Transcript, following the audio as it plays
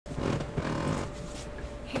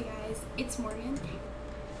It's Morgan.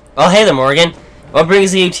 Oh, hey there, Morgan. What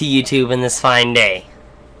brings you to YouTube in this fine day?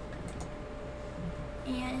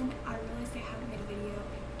 And I realized I haven't made a video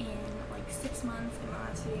in like 6 months, and my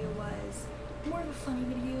last video was more of a funny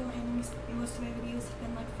video, and most of my videos have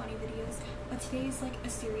been like funny videos, but today's like a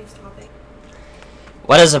serious topic.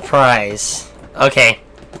 What a surprise. Okay.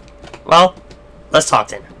 Well, let's talk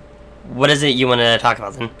then. What is it you want to talk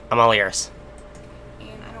about then? I'm all ears.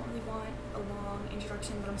 And I don't really want a long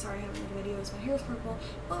introduction, but I'm sorry I haven't made a video. My hair is purple.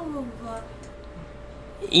 Blah blah blah.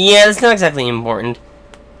 Yeah, it's not exactly important.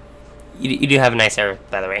 You do have nice hair,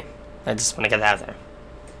 by the way. I just want to get that out there.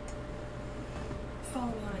 Follow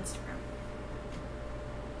me on Instagram.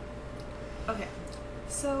 Okay,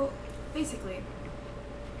 so basically,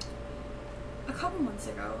 a couple months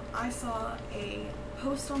ago, I saw a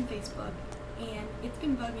post on Facebook, and it's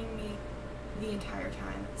been bugging me the entire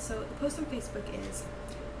time. So the post on Facebook is,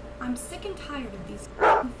 I'm sick and tired of these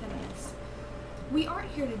feminists. We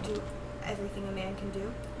aren't here to do everything a man can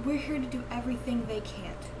do. We're here to do everything they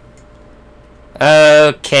can't.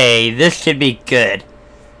 Okay, this should be good.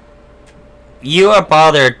 You are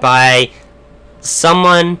bothered by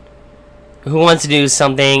someone who wants to do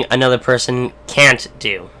something another person can't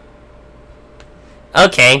do.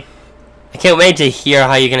 Okay. I can't wait to hear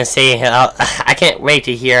how you're gonna say how. I can't wait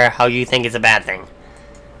to hear how you think it's a bad thing.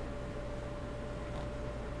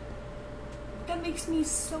 That makes me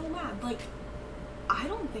so mad. Like, I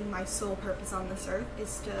don't think my sole purpose on this earth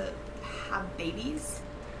is to have babies.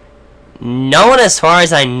 No one, as far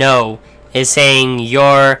as I know, is saying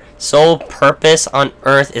your sole purpose on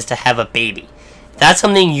Earth is to have a baby. If that's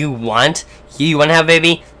something you want to have a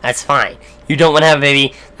baby, that's fine. You don't want to have a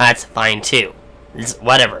baby, that's fine too. It's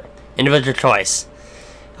whatever. Individual choice.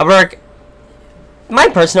 However, my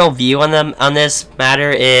personal view on this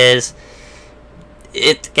matter is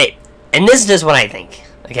okay, and this is just what I think.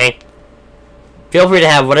 Okay, feel free to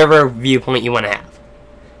have whatever viewpoint you want to have,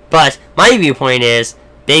 but my viewpoint is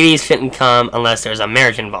babies shouldn't come unless there's a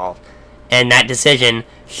marriage involved, and that decision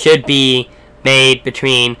should be made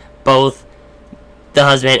between both the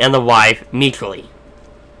husband and the wife mutually.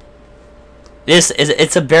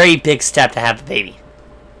 It's a very big step to have a baby.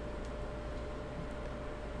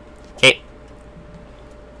 Okay.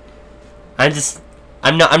 I'm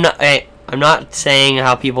not saying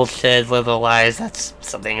how people should live their lives. That's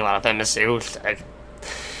something a lot of feminists do.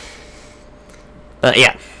 But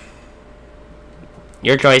yeah.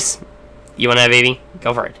 Your choice. You want to have a baby?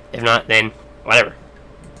 Go for it. If not, then whatever.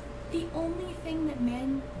 The only thing that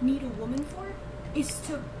men need a woman for is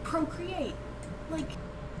to procreate. Like...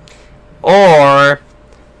 Or...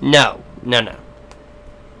 No.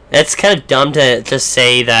 That's kind of dumb to just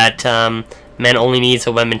say that men only needs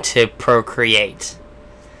a woman to procreate.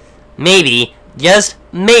 Maybe, just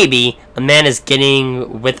maybe, a man is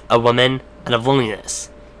getting with a woman out of loneliness.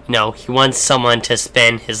 You know, he wants someone to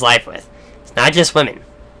spend his life with. It's not just women.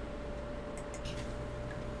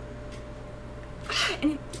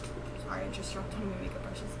 And sorry, I just dropped one of my makeup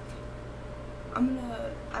brushes.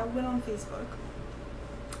 I went on Facebook,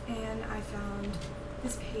 and I found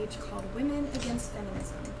this page called Women Against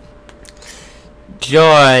Feminism.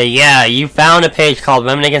 Joy, yeah, you found a page called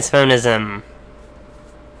Women Against Feminism.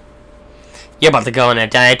 You're about to go on a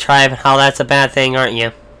diatribe how that's a bad thing, aren't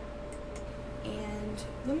you? And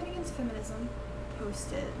Women Against Feminism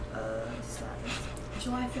posted a status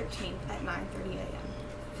July 13th at 9:30 a.m.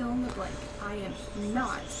 Fill in the blank. I am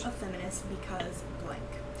not a feminist because blank.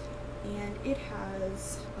 And it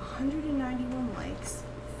has 191 likes,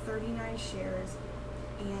 39 shares,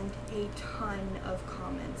 and a ton of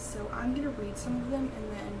comments. So I'm going to read some of them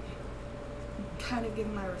and then kind of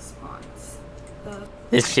give my response.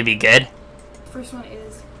 This should be good. First one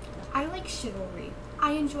is, I like chivalry.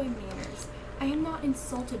 I enjoy manners. I am not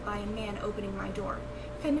insulted by a man opening my door.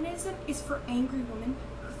 Feminism is for angry women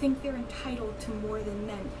who think they're entitled to more than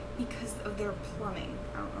men because of their plumbing.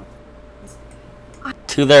 I don't know.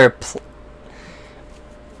 To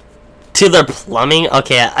their plumbing?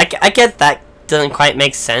 Okay, I get that doesn't quite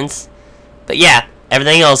make sense. But yeah,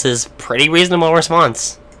 everything else is pretty reasonable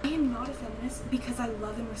response. I am not a feminist because I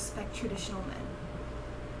love and respect traditional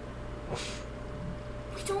men.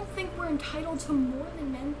 We don't think we're entitled to more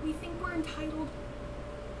than men. We think we're entitled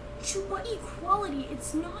to what equality.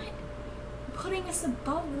 It's not putting us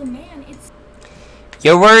above the man. It's...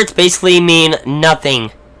 Your words basically mean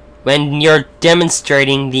nothing when you're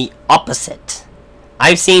demonstrating the opposite.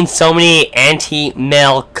 I've seen so many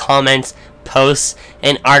anti-male comments, posts,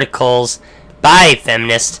 and articles by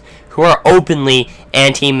feminists who are openly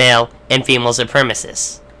anti-male and female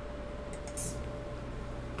supremacists.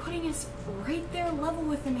 Putting us right there level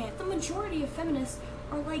with the man. The majority of feminists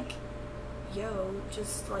are like yo,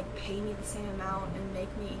 just, like, pay me the same amount and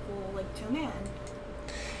make me equal, like, to a man.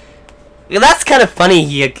 That's kind of funny,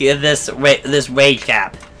 this wage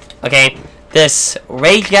gap. Okay? This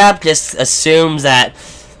wage gap just assumes that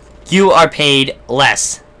you are paid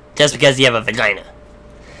less just because you have a vagina.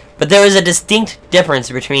 But there is a distinct difference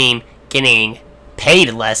between getting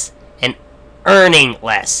paid less and earning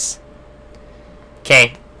less.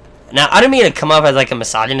 Okay? Now, I don't mean to come off as like a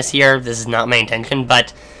misogynist here. This is not my intention,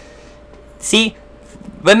 but see,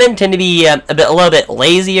 women tend to be a little bit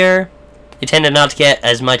lazier. They tend to not get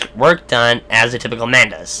as much work done as a typical man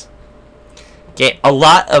does. Okay, a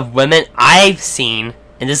lot of women I've seen,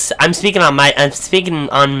 and this I'm speaking on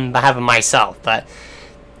behalf of myself, but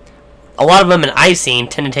a lot of women I've seen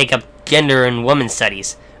tend to take up gender and women's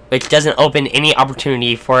studies, which doesn't open any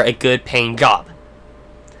opportunity for a good paying job.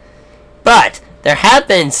 But there have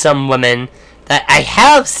been some women that I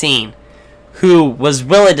have seen who was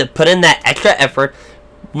willing to put in that extra effort,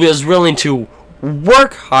 was willing to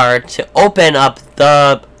work hard to open up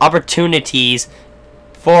the opportunities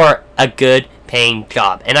for a good paying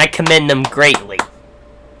job, and I commend them greatly.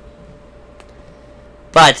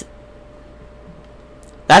 But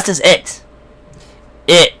that's just it.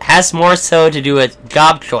 It has more so to do with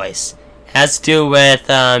job choice. It has to do with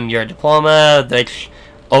your diploma, which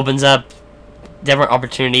opens up different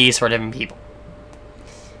opportunities for different people.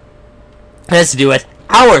 It has to do with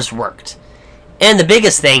hours worked. And the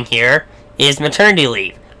biggest thing here is maternity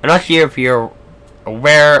leave. I'm not sure if you're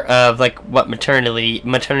aware of like what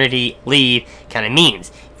maternity leave kind of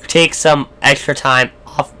means. You take some extra time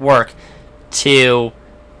off work to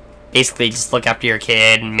basically just look after your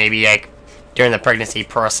kid and maybe like during the pregnancy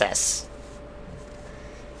process.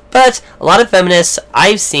 But a lot of feminists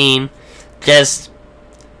I've seen just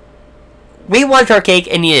we want our cake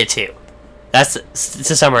and eat it too. That's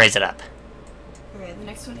to summarize it up. Okay, the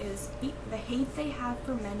next one is the hate they have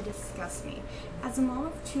for men disgusts me. As a mom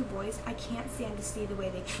of 2 boys, I can't stand to see the way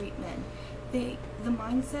they treat men. The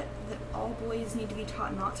mindset that all boys need to be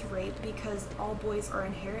taught not to rape because all boys are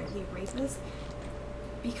inherently rapists,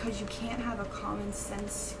 because you can't have a common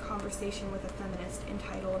sense conversation with a feminist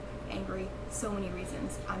entitled Angry, So Many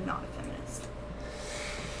Reasons I'm Not a Feminist.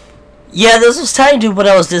 Yeah, this was tied to what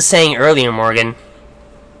I was just saying earlier, Morgan.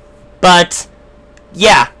 But,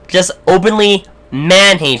 yeah, just openly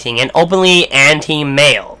man-hating and openly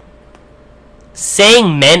anti-male.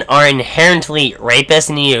 Saying men are inherently rapists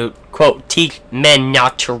and you, quote, teach men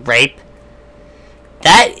not to rape,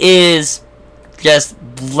 that is just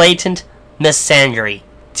blatant misandry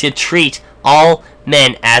to treat all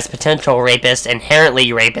men as potential rapists, inherently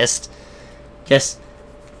rapists. Just,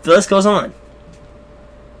 the list goes on.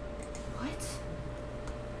 What?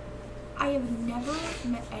 I have never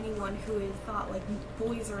met anyone who has thought, like,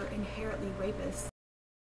 boys are inherently rapists.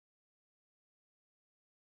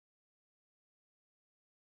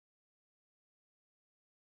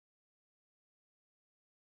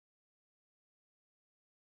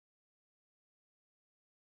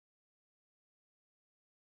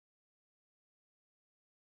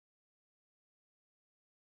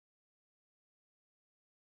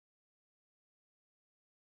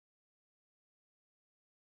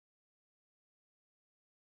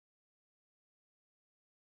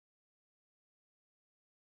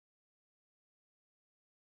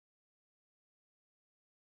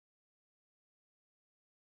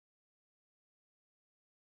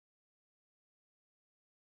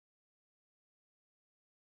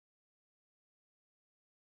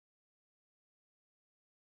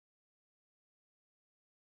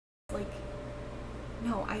 Like,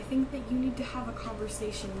 no, I think that you need to have a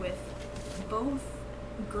conversation with both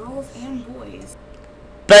girls and boys.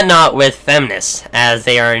 But not with feminists, as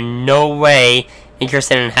they are in no way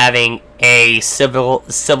interested in having a civil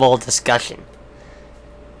discussion.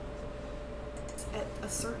 At a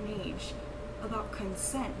certain age, about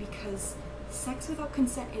consent, because sex without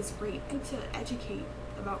consent is rape. I need to educate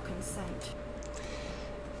about consent.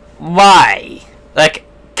 Why? Like,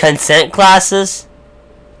 consent classes?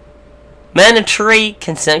 Mandatory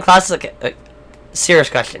consent classes? Like, serious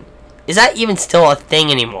question. Is that even still a thing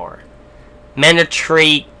anymore?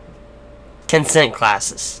 Mandatory consent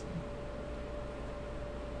classes.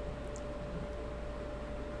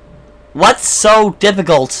 What's so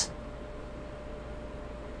difficult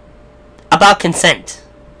about consent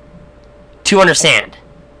to understand?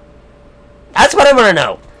 That's what I want to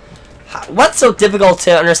know. What's so difficult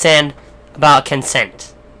to understand about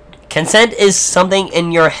consent? Consent is something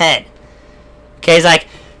in your head. Okay, it's like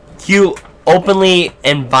you openly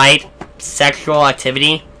invite sexual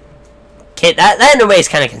activity. Okay, that in a way is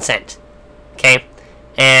kind of consent. Okay,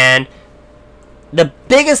 and the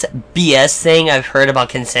biggest BS thing I've heard about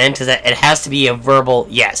consent is that it has to be a verbal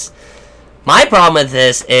yes. My problem with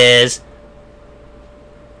this is,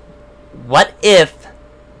 what if,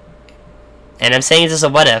 and I'm saying this is a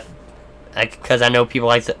what if, because I know people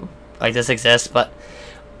like this exists, but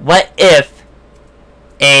what if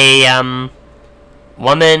a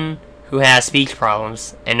woman who has speech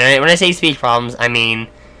problems, and when I say speech problems, I mean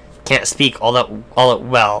can't speak all that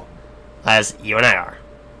well as you and I are.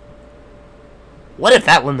 What if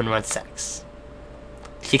that woman wants sex?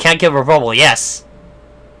 She can't give a verbal yes.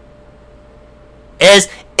 Is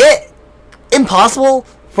it impossible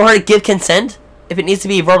for her to give consent if it needs to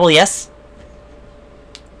be a verbal yes?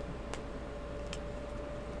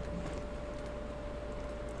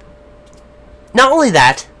 Not only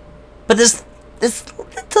that, but this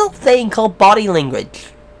little thing called body language,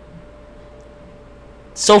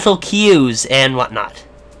 social cues, and whatnot.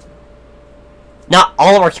 Not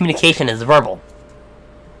all of our communication is verbal.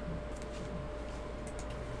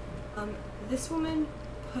 This woman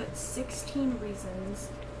put 16 reasons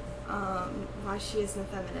why she isn't a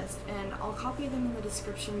feminist, and I'll copy them in the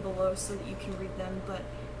description below so that you can read them, but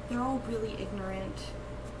they're all really ignorant,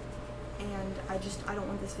 and I don't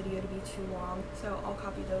want this video to be too long, so I'll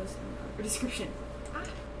copy those in the description.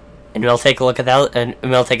 And we'll take a look at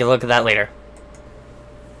that, later.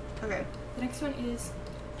 Okay, the next one is,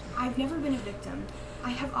 I've never been a victim. I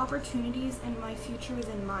have opportunities and my future is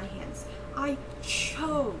in my hands. I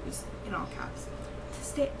chose, in all caps,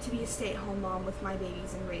 to be a stay-at-home mom with my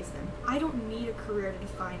babies and raise them. I don't need a career to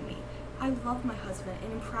define me. I love my husband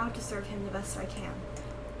and am proud to serve him the best I can.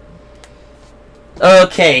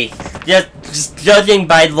 Okay, just judging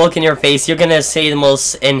by the look in your face, you're gonna say the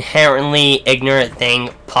most inherently ignorant thing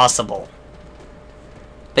possible.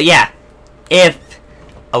 But yeah, if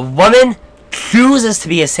a woman chooses to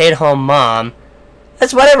be a stay-at-home mom,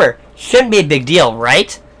 that's whatever. Shouldn't be a big deal,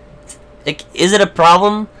 right? Like, is it a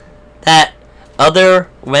problem that other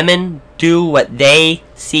women do what they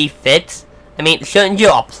see fit? I mean, shouldn't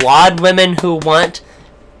you applaud women who want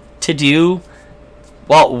to do,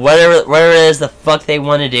 well, whatever it is the fuck they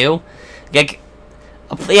want to do? Like,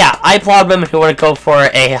 yeah, I applaud women who want to go for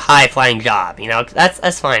a high-flying job. You know,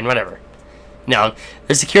 that's fine, whatever. No,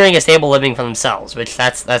 they're securing a stable living for themselves, which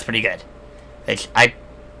that's pretty good. Which I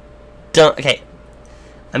don't. Okay,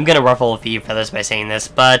 I'm gonna ruffle a few feathers by saying this,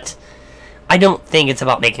 but I don't think it's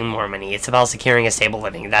about making more money. It's about securing a stable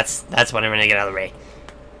living. That's what I'm gonna get out of the way.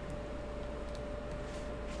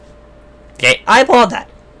 Okay, I applaud that.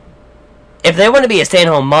 If they want to be a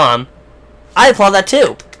stay-at-home mom, I applaud that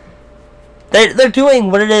too. They're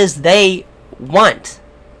doing what it is they want.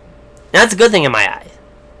 That's a good thing in my eyes.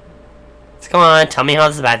 So come on, tell me how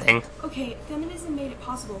this is a bad thing. Okay, feminism made it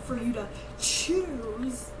possible for you to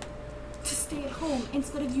choose to stay at home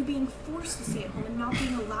instead of you being forced to stay at home and not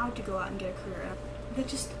being allowed to go out and get a career.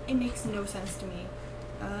 It makes no sense to me.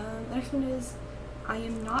 The next one is, I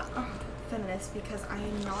am not a feminist because I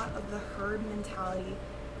am not of the herd mentality,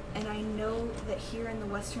 and I know that here in the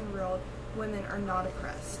Western world, women are not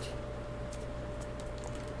oppressed.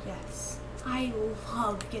 Yes. I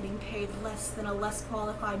love getting paid less than a less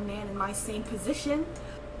qualified man in my same position.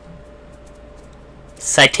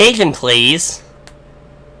 Citation, please.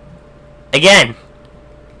 Again,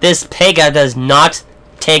 this pay gap does not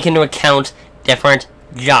take into account different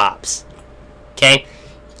jobs. Okay?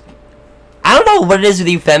 I don't know what it is with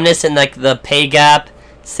you feminists and like the pay gap,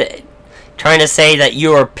 trying to say that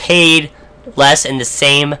you are paid less in the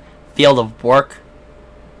same field of work.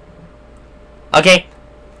 Okay?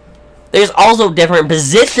 There's also different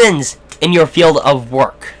positions in your field of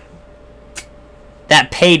work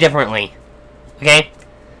that pay differently. Okay?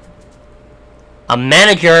 A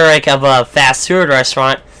manager like of a fast food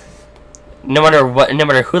restaurant, no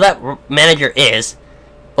matter who that manager is,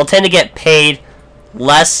 will tend to get paid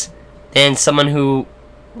less than someone who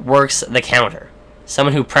works the counter,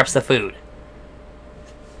 someone who preps the food.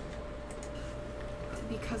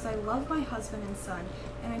 Because I love my husband and son,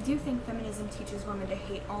 and I do think feminism teaches women to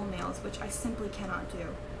hate all males, which I simply cannot do.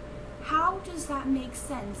 How does that make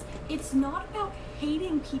sense? It's not about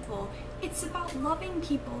hating people, it's about loving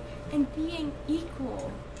people and being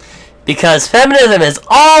equal. Because feminism is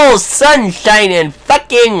all sunshine and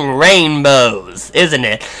fucking rainbows, isn't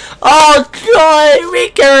it? Oh joy, we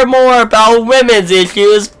care more about women's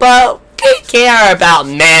issues, but we care about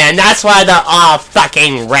men. That's why they're all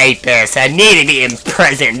fucking rapists and need to be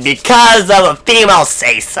imprisoned because of a female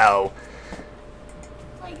say-so.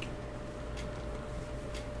 Like,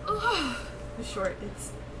 ugh. In short,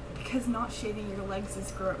 it's because not shaving your legs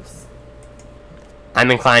is gross. I'm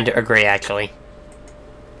inclined to agree, actually.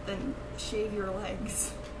 Then shave your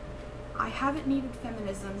legs. I haven't needed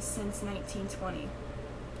feminism since 1920.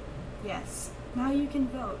 Yes, now you can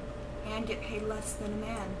vote and get paid less than a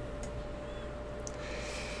man.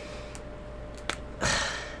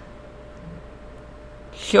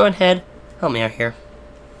 Go ahead, help me out here.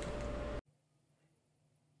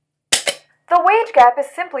 The wage gap is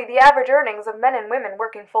simply the average earnings of men and women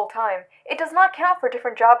working full-time. It does not count for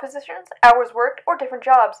different job positions, hours worked, or different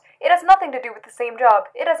jobs. It has nothing to do with the same job.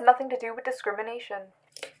 It has nothing to do with discrimination.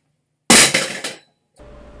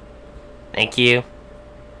 Thank you.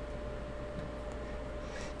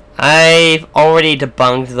 I've already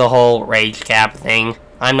debunked the whole wage gap thing.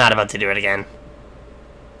 I'm not about to do it again.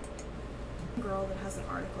 Girl that has an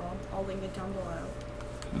article, I'll link it down below,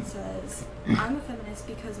 says, I'm a feminist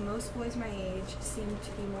because most boys my age seem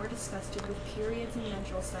to be more disgusted with periods and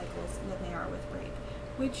menstrual cycles than they are with rape,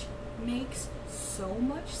 which makes so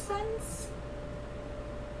much sense.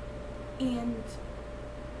 And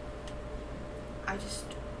I just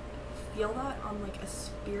feel that on like a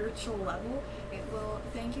spiritual level. Well,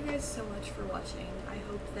 thank you guys so much for watching. I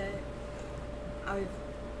hope that I've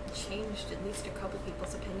changed at least a couple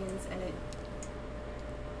people's opinions, and it...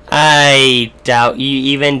 I doubt you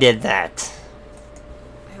even did that.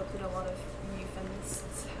 I hope that a lot of you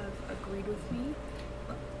feminists have agreed with me.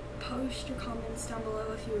 Post your comments down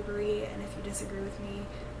below if you agree and if you disagree with me,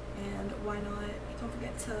 and why not? Don't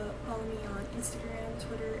forget to follow me on Instagram,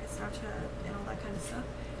 Twitter, Snapchat, and all that kind of stuff.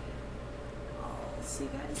 I'll see you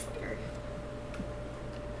guys later.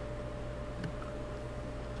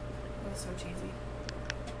 That was so cheesy.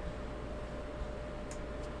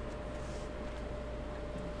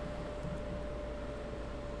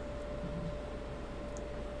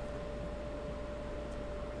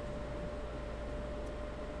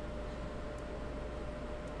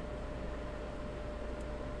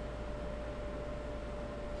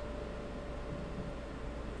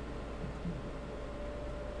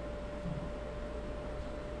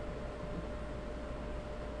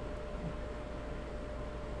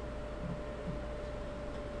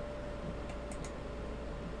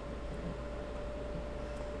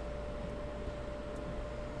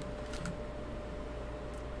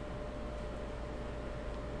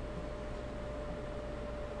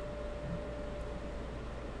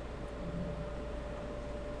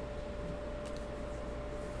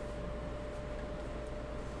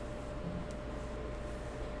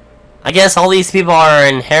 I guess all these people are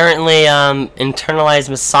inherently internalized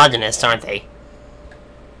misogynists, aren't they?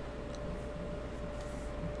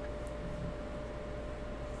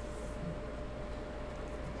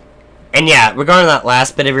 And yeah, regarding that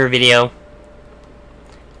last bit of your video,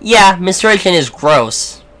 yeah, menstruation is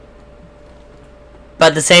gross. But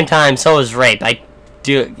at the same time, so is rape.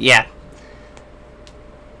 Yeah.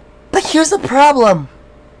 But here's the problem.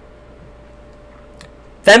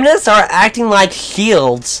 Feminists are acting like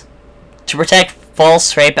shields to protect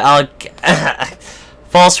false rape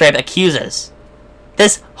accusers.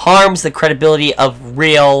 This harms the credibility of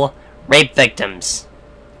real rape victims.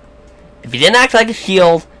 If you didn't act like a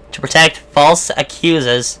shield to protect false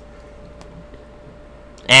accusers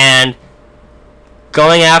and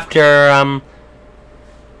going after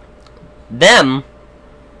them,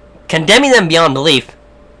 condemning them beyond belief,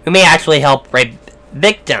 we may actually help rape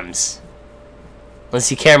victims.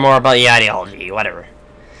 Unless you care more about the ideology, whatever.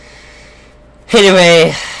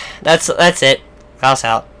 Anyway, that's it. Klaus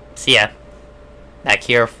out. See ya. Back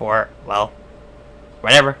here for, well,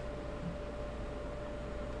 whatever.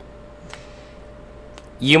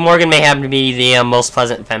 You, Morgan, may happen to be the most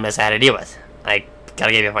pleasant feminist I had to deal with. I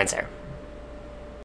gotta give you points there.